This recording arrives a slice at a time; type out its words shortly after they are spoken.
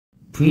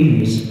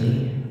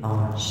Previously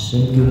on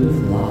Singular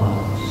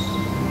Vlogs.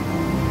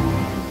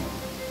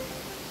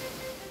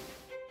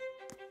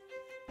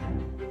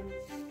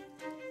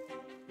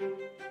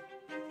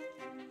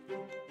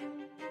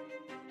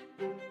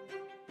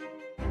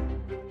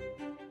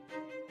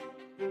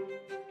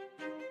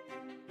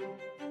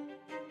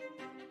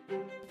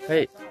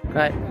 Wait,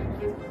 right.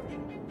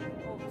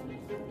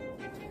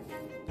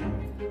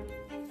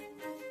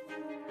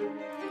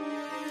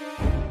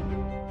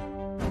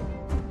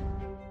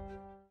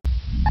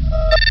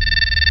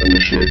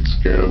 Initiate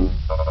scan.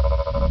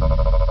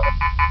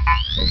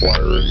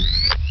 Acquired.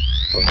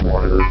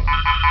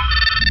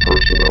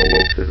 Personnel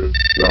located.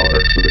 Now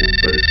exiting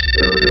base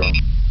area.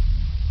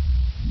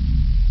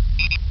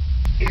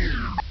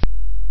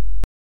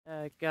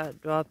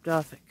 Got dropped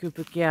off at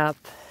Cooper Gap.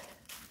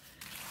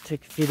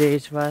 Took a few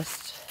days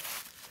rest.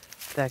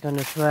 Back on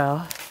the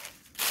trail.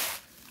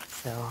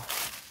 So,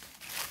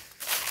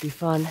 be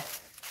fun. I'll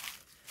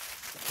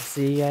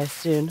see you guys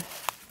soon.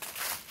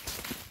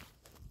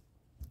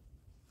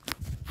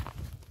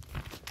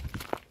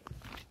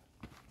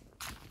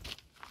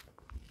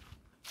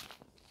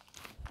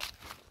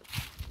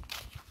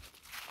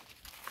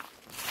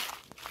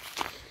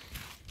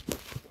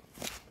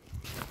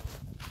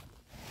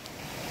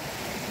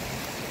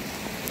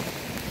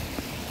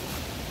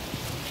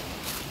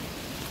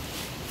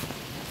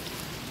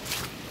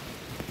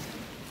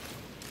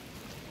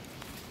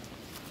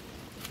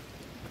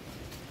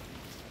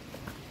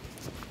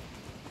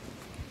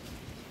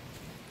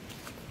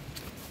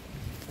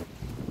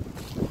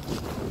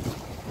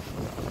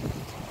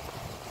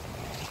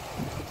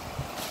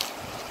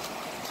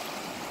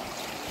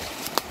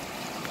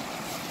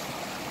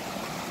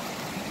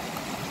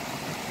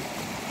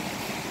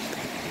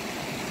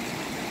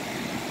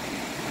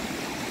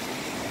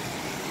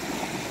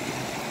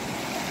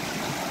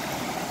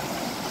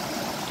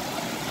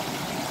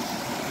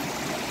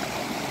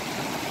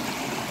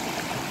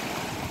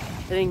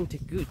 Heading to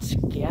Goots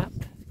Gap,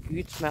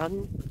 Goots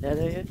Mountain, that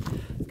area.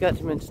 Forgot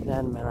to mention that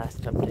in my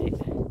last update.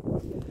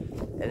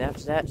 And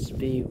after that should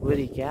be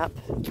Woody Gap,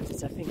 which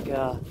is I think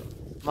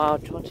mile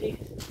 20.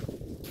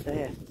 So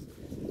yeah,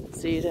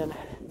 see you then.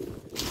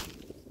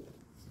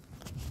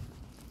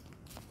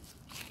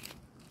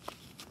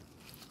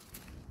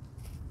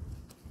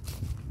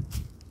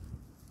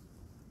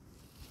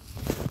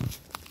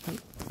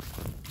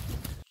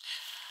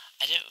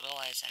 I didn't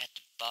realize I had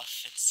to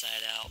buff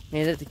inside out.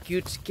 Made it to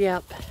Goots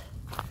Gap.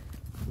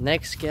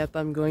 Next gap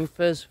I'm going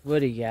for is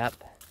Woody Gap.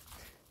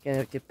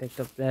 Gonna get picked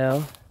up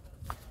there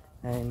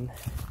and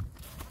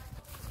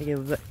take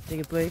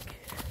a break.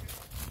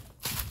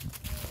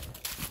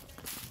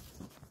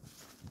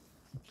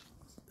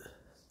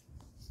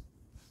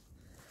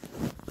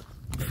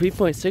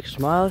 .6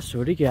 miles to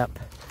Woody Gap.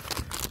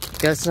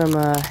 Got some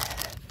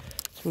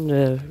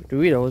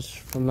Doritos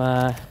from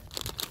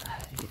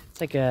it's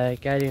like a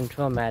Guardian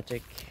Trail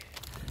Magic.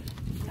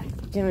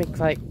 I can't really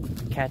quite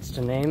catch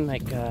the name,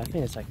 like I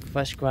think it's like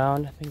Fresh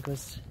Ground, I think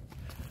was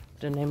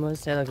what the name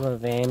was. They had like a little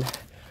vein,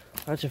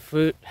 a bunch of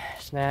fruit,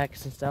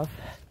 snacks and stuff.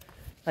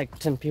 Like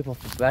 10 people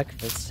for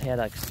breakfast. They had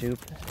like soup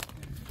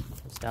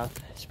and stuff.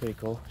 It's pretty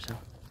cool. So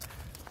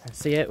I'll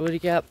see you at Woody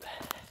Gap.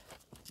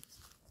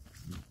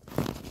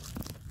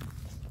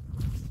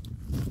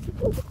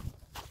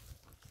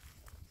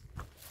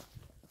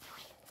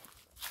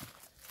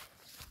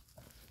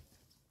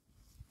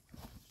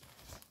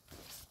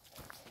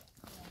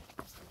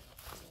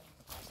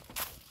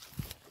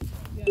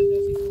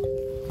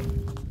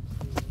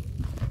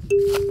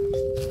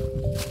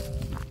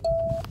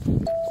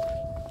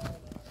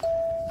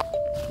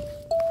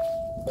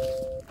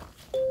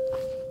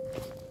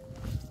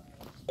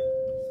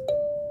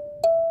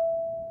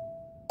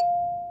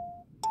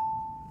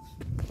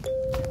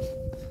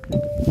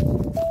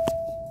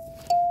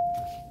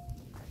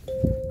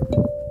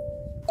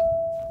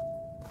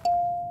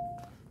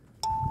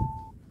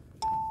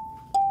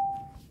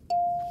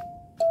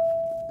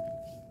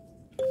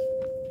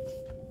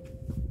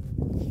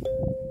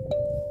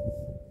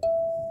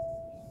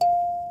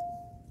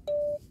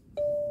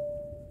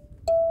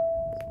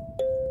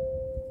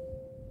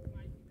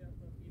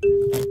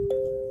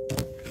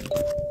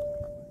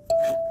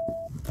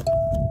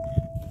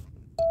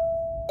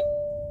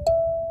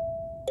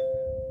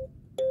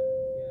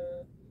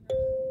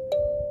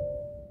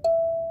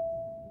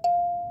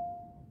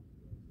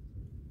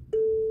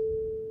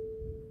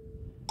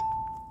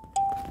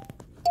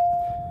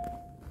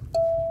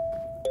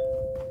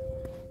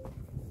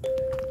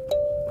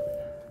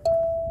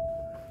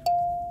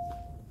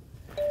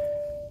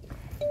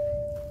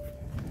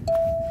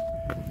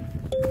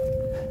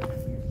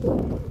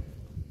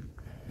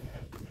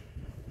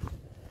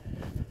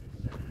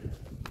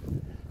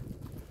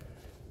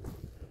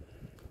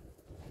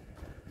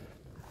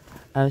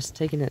 I was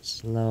taking it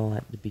slow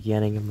at the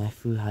beginning of my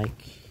food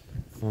hike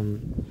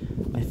from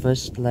my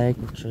first leg,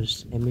 which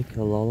was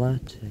Emicalola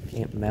to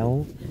Camp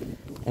Mel,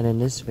 and in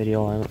this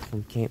video I went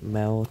from Camp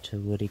Mel to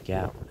Woody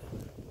Gap.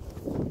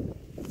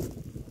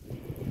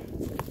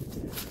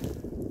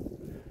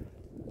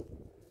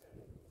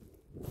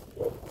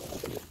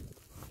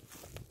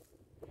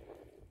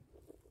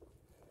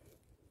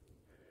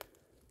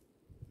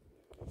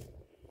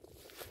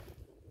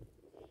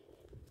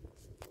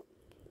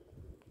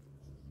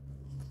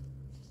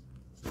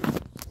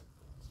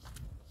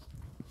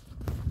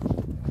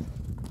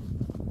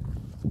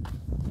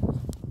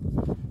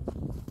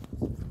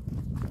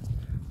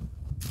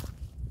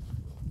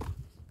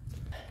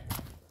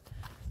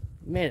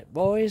 Made it,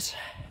 boys.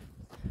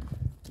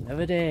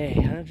 Another day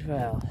on a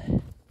trail.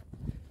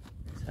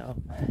 So,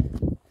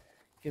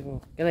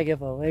 gonna give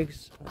my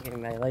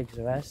legs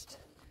a rest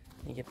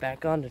and get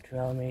back on the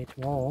trail maybe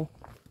tomorrow.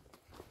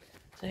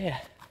 So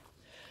yeah,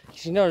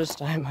 as you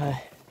noticed, I'm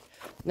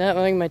not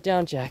wearing my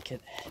down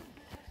jacket.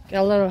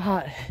 Got a little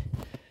hot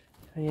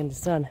in the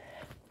sun.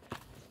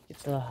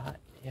 It's a little hot,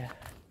 yeah.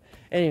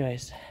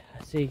 Anyways,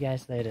 I'll see you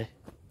guys later.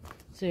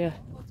 See ya.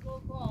 Let's go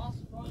across.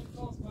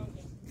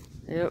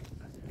 Yep.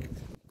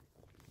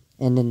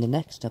 And in the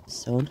next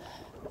episode,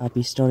 I'll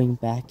be starting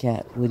back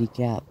at Woody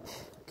Gap,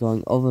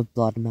 going over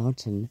Blood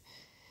Mountain,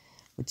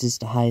 which is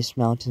the highest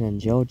mountain in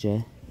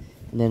Georgia,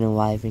 and then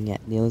arriving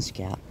at Neal's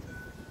Gap.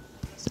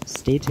 So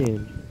stay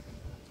tuned.